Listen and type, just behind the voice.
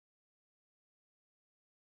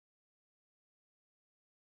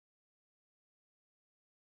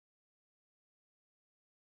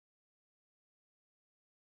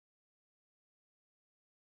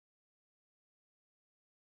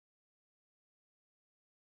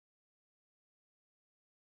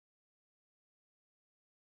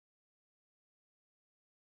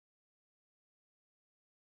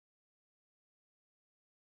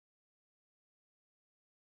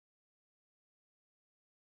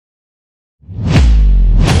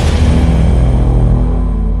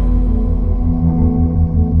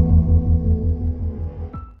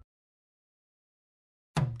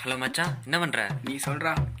Hello மச்சான், என்ன பண்ற? நீ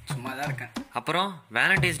சொல்றா. சும்மா தான் இருக்கேன். அப்புறம்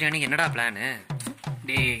வேலண்டைன்ஸ் டே அன்னைக்கு என்னடா பிளானு?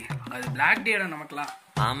 டேய், அது பிளாக் டேடா நமக்குலாம்.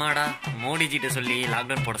 ஆமாடா, மோடிஜிட்ட சொல்லி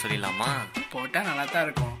லாக்டவுன் போட சொல்லிடலாமா? போட்டா நல்லா தான்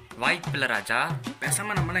இருக்கும். வாய்ப்பு இல்லை ராஜா.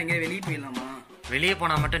 பேசாம நம்மளாம் எங்கேயும் வெளியே போயிடலாமா? வெளியே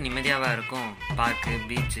போனா மட்டும் நிம்மதியாவா இருக்கும். பார்க்கு,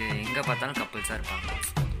 பீச்சு, எங்க பார்த்தாலும் கப்புள்ஸா இருப்பாங்க.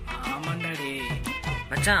 ஆமாண்டா டே.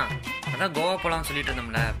 மச்சான், அதான் கோவா போலாம்னு சொல்லிட்டு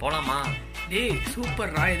இருந்தோம்ல, போலாமா? டேய்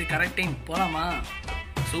சூப்பர்ரா, இது கரெக்ட் டைம். போலாமா?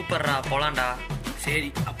 சூப்பர்ரா, போலாம்டா. சரி,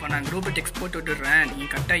 அப்போ நான் குரூப்பில் டெக்ஸ்ட் போட்டு விட்டுடுறேன்.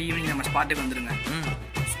 நீங்கள் கரெக்டாக ஈவினிங் நம்ம ஸ்பாட்டுக்கு வந்துடுங்க.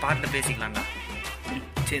 ஸ்பாட்டில் பேசிக்கலாம்டா.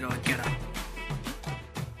 சரி, ஓகேடா.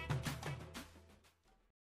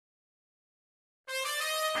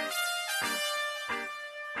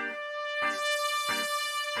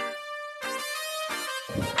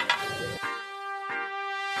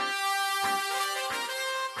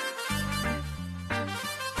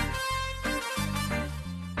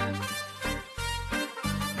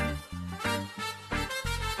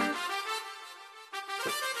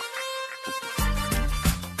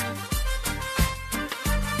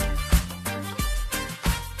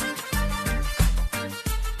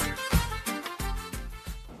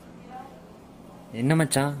 என்ன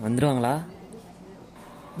மச்சான், வந்துடுவாங்களா?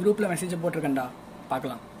 குரூப்பில் மெசேஜ் போட்டிருக்கேன்டா,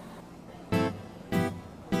 பார்க்கலாம்.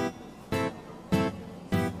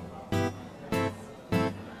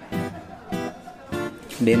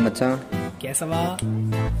 டே மச்சான். கேசவா,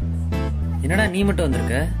 என்னடா நீ மட்டும்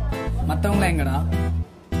வந்திருக்க? மற்றவங்களாம் எங்கடா?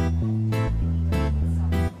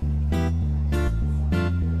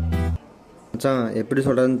 மச்சான், எப்படி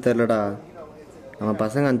சொல்கிறதுன்னு தெரிலடா. நம்ம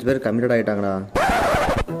பசங்க 5 பேர் கமிட்டட் ஆகிட்டாங்கடா.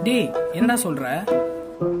 டேய், என்னடா சொல்கிற?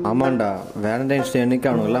 ஆமாண்டா, வேலண்டைன்ஸ் டே அன்னைக்கு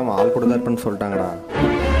அவனுங்கெல்லாம் ஆள் கூட தான் இருப்பேன்னு சொல்லிட்டாங்கடா.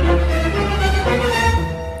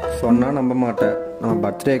 சொன்னால் நம்ப மாட்டேன், நம்ம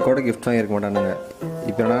பர்த்டே கூட கிஃப்ட் வாங்கியிருக்க மாட்டானுங்க.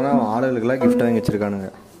 இப்போ என்னன்னா ஆளுகளுக்கெல்லாம் கிஃப்ட் வாங்கி வச்சுருக்கானுங்க.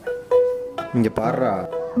 இங்கே பாடுறா,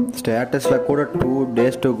 ஸ்டேட்டஸில் கூட 2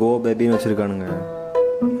 days to go பேபின்னு வச்சுருக்கானுங்க.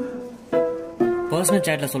 பர்சனல்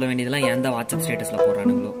சேட்டில் சொல்ல வேண்டியதெல்லாம் எந்த வாட்ஸ்அப் ஸ்டேட்டஸில்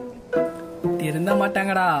போடுறானுங்களோ. திருந்த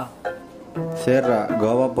மாட்டாங்கடா. சரிடா,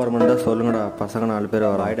 கோவா போகிறோம்னா சொல்லுங்கடா, பசங்க 4 பேர்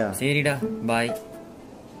வர. ஆயிடா. சரிடா, பாய்.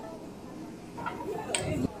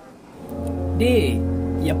 டேய்,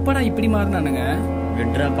 எப்படா இப்படி மாறினானுங்க?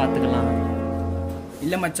 விட்ரா, பார்த்துக்கலாம்.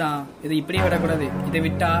 இல்லை மச்சான், இதை இப்படியே விடக்கூடாது. இதை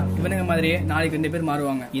விட்டா இவனுங்க மாதிரியே நாளைக்கு 2 பேர்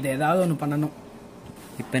மாறுவாங்க. இதை ஏதாவது ஒன்று பண்ணணும்.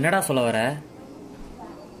 இப்போ என்னடா சொல்ல வர?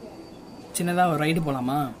 சின்னதாக ஒரு ரைடு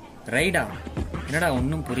போகலாமா? ரைடா? என்னடா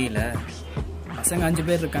ஒன்றும் புரியல. பசங்க 5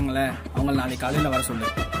 பேர் இருக்காங்களே, அவங்கள நாளைக்கு காலையில் வர சொல்லு.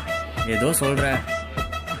 ஏதோ சொல்கிற.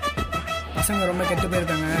 பசங்க ரொம்ப கெட்டு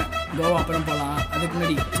போயிருக்காங்க. கோவா அப்புறம் போகலாம். அதுக்கு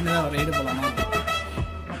முன்னாடி சின்னதாக ஒரு ரைடு போகலாமா?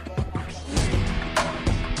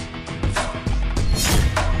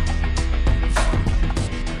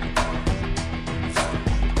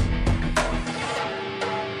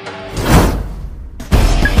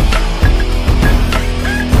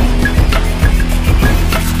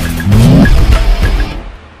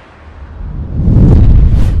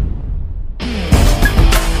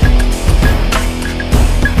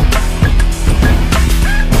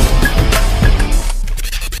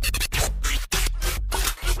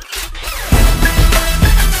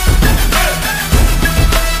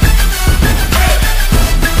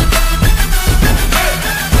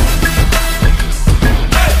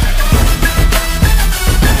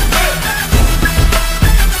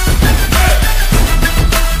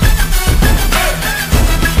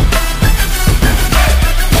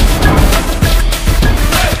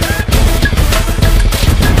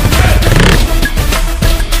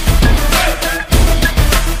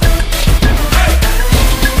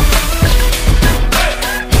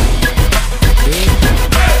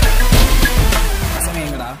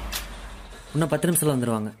 இன்னும் 10 நிமிஷத்தில்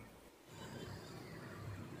வந்துடுவாங்க.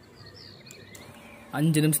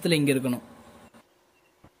 5 நிமிஷத்தில் இங்கே இருக்கணும்.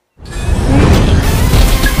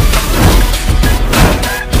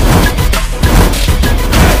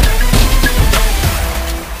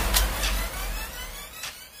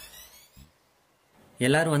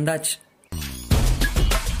 எல்லாரும் வந்தாச்சு.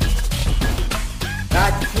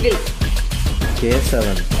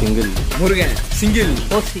 K7 single. முருகன் சிங்கிள்.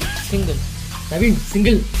 ஓசி சிங்கிள். நவீன்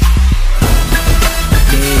சிங்கிள்.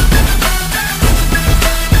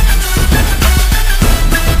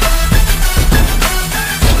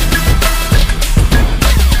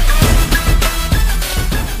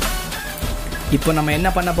 இப்போ நம்ம என்ன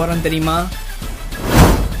பண்ண போறோம் தெரியுமா?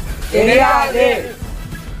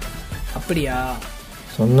 அப்படியா?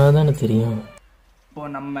 சொன்னாதானே தெரியும். இப்போ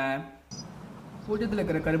நம்ம கூட்டத்தில்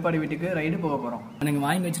இருக்கிற கருப்பாடி வீட்டுக்கு ரைடு போக போறோம். எனக்கு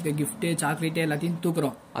வாங்கி வச்சிருக்க கிஃப்ட், சாக்லேட் எல்லாத்தையும்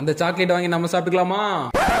தூக்குறோம். அந்த சாக்லேட் வாங்கி நம்ம சாப்பிட்டுக்கலாமா?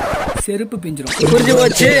 செருப்பு பிஞ்சிரும். புரிஞ்சு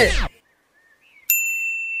போச்சு.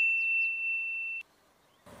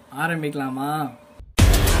 ஆரம்பிக்கலாமா?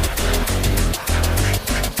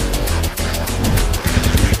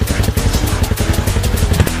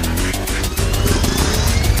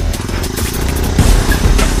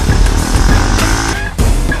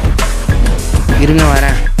 இருங்க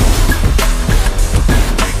வரேன்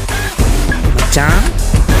மச்சான்.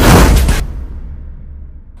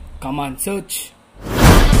 Come on, search.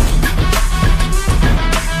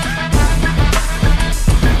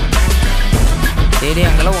 சரி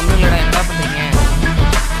அங்கெல்லாம் ஒன்றும் இல்லைடா, என்னடா பண்ணுறீங்க?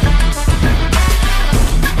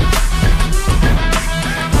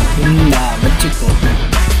 இந்தா வச்சுக்கோ.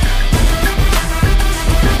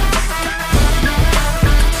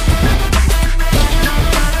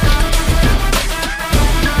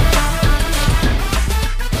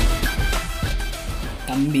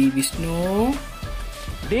 தம்பி விஷ்ணு.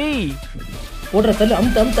 டேய் போடுற தள்ளு,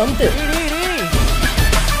 அமுத்து அமுத்து அமுத்து.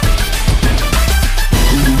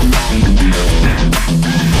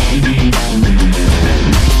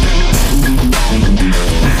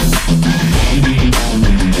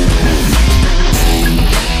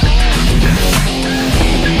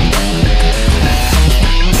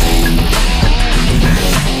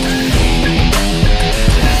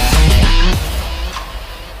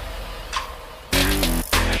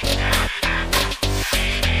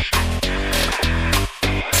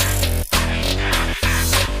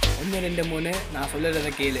 நான் சொல்லுறத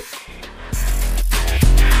கேளு.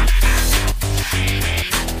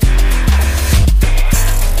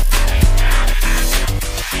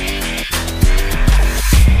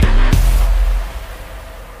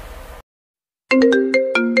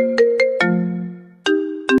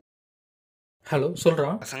 ஹலோ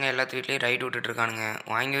சொல்கிறான். பசங்க எல்லாத்து வீட்லேயும் ரைட் விட்டுட்டு இருக்கானுங்க.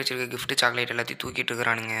 வாங்கி வச்சிருக்க கிஃப்ட் சாக்லேட் எல்லாத்தையும் தூக்கிட்டு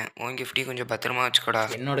இருக்கிறானுங்க. உன் கிஃப்ட்டையும் கொஞ்சம் பத்திரமா வச்சுக்கோடா.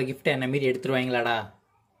 என்னோட கிஃப்ட்டை என்ன மீறி எடுத்துருவாங்களாடா?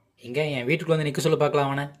 எங்கே என் வீட்டுக்கு வந்து நிற்க சொல்ல பார்க்கலாம்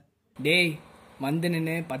அவனை. டேய் வந்து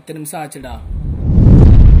நின்று 10 நிமிஷம் ஆச்சுடா.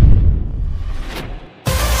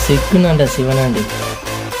 சிக்குனாண்டா சிவனாண்டி.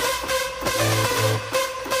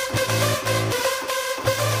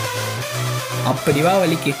 அப்படி வா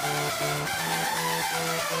வலிக்கு.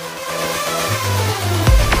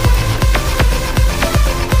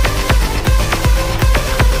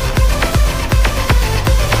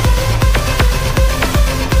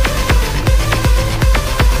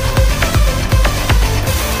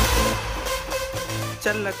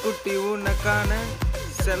 செல்ல குட்டி உனக்கான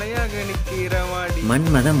சிலையாக நிக்கிறவாடி.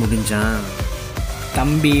 மன்மதன் முடிஞ்சான்.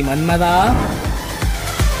 தம்பி மன்மதா.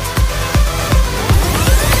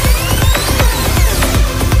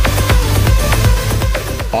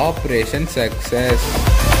 Operation success.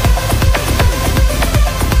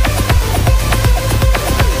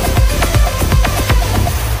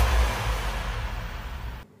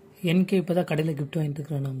 எனக்கு இப்போ தான் கடையில் கிஃப்ட் வாங்கிட்டு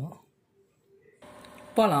இருக்கிறேன்.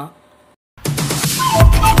 போகலாம்.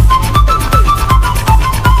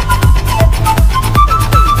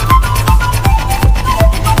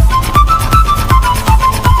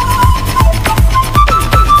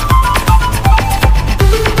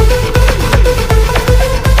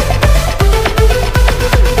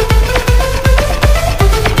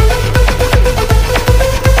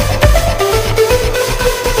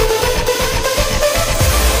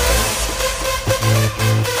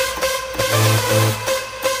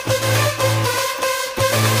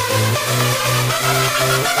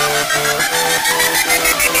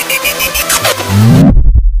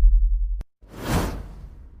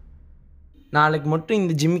 நாளைக்கு மட்டும்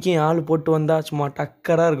இந்த ஜிம்மிக்கு ஆள் போட்டு வந்தா சும்மா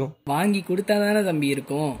டக்கரா இருக்கும். வாங்கி கொடுத்தா தானே தம்பி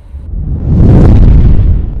இருக்கும்.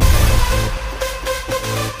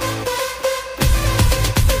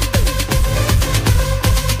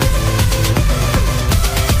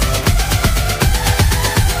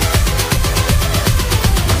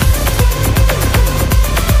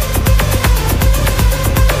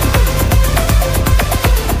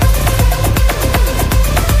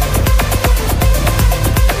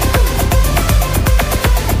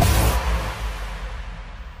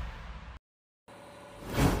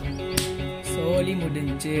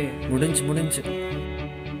 முடிஞ்சு முடிஞ்சு.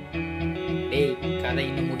 டேய் கதை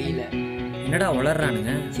இன்னும் முடியல. என்னடா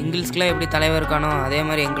வளர்றானுங்க? சிங்கிள்ஸ்க்குலாம் எப்படி தலைவர் இருக்கானோ அதே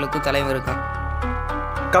மாதிரி எங்களுக்கும் தலைவர் இருக்கான்.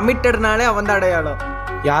 கமிட்டட்னாலே அவன் தான் அடையாளம்.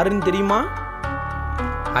 யாருன்னு தெரியுமா?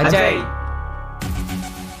 அஜய்.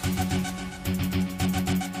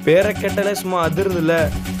 பேரை கேட்டாலே சும்மா அதிருதுல.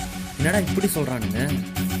 என்னடா இப்படி சொல்றானுங்க?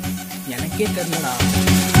 எனக்கே தெரியலடா.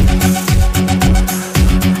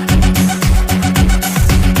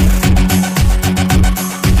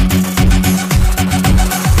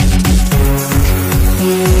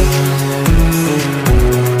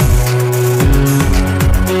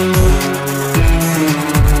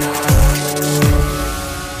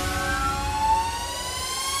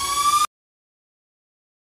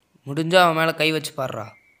 முடிஞ்சா அவன் மேலே கை வச்சு பாடுறா.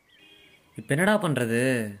 இப்போ என்னடா பண்ணுறது?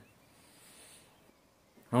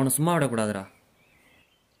 அவனை சும்மா விடக்கூடாதுடா.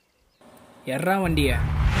 எர்றா வண்டிய.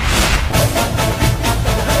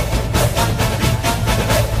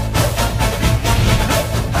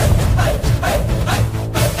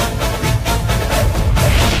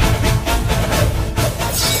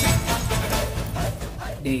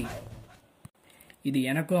 டேய், இது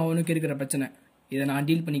எனக்கும் அவனுக்கு இருக்கிற பிரச்சனை. இதை நான்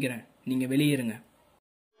டீல் பண்ணிக்கிறேன். நீங்கள் வெளியேறுங்க.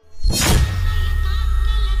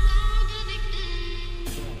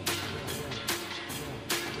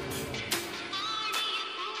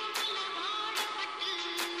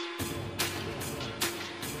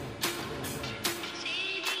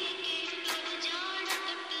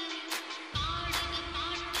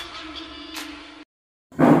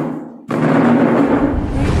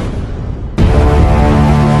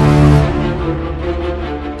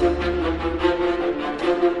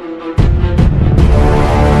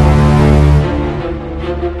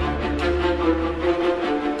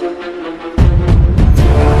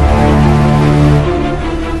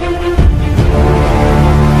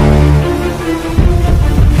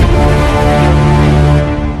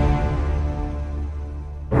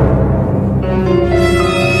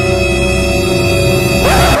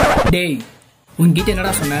 உன்கிட்ட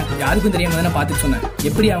என்னடா சொன்னேன்? யாருக்கும் தெரியாம தானே பார்த்துட்டு சொன்னேன்.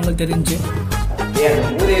 எப்படி அவங்களுக்கு தெரிஞ்சு?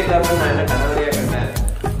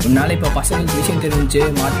 உன்னால இப்ப பசங்களுக்கு விஷயம் தெரிஞ்சு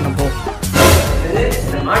மாட்டினப்போ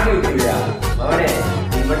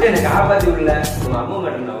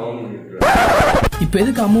இப்ப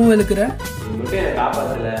எதுக்கு அம்மாவை இழுக்கிற?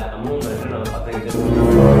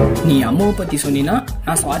 நீ அம்மாவை பத்தி சொன்னீன்னா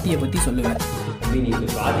நான் சுவாத்தியை பத்தி சொல்லுவேன்.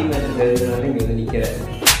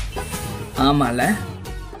 ஆமால,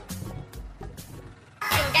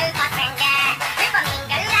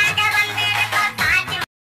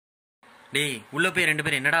 டேய் உள்ள போய் 2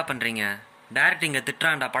 பேரும் என்னடா பண்றீங்க? டைரக்ட் இங்க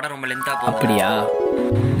திட்டுறான்டா, படம் ரொம்ப லென்த்தா போகுது. அப்படியா?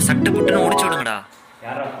 சட்டு புட்டுன்னு முடிச்சு விடுங்கடா.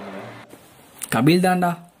 கபில்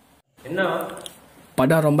தான்டா. என்ன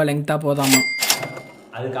படம் ரொம்ப லென்த்தா போதாமா?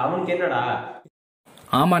 அதுக்கு அவனுக்கு என்னடா?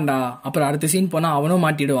 ஆமாண்டா, அப்புறம் அடுத்த சீன் போனா அவனும்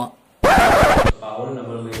மாட்டிடுவான்.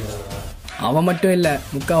 அவன் மட்டும் இல்ல,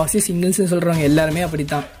 முக்காவாசி சிங்கிள்ஸ் சொல்றவங்க எல்லாருமே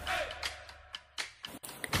அப்படித்தான்.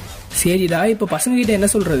 சரிடா, இப்ப பசங்க கிட்ட என்ன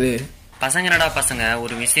சொல்றது? பசங்கடா பசங்க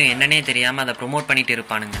ஒரு விஷயம் என்னன்னே தெரியாம அதை ப்ரொமோட் பண்ணிட்டு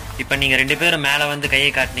இருப்பானுங்க. இப்ப நீங்க 2 பேரும் மேல வந்து கையை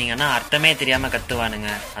காட்டினீங்கன்னா அர்த்தமே தெரியாம கத்துவானுங்க.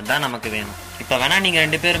 அதான் நமக்கு வேணும். இப்ப வேணா நீங்க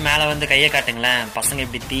 2 பேரும் மேல வந்து கையை காட்டுங்களேன், பசங்க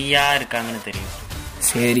இப்படி தீயா இருக்காங்கன்னு தெரியும்.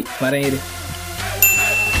 சரி வரேன் இரு.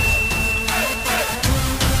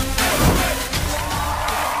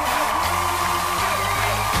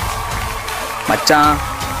 மச்சான்,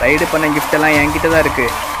 ரைடு பண்ண கிஃப்ட் எல்லாம் என்கிட்ட தான் இருக்கு.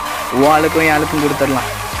 உன் ஆளுக்கும் என் ஆளுக்கும்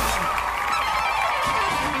கொடுத்துடலாம்.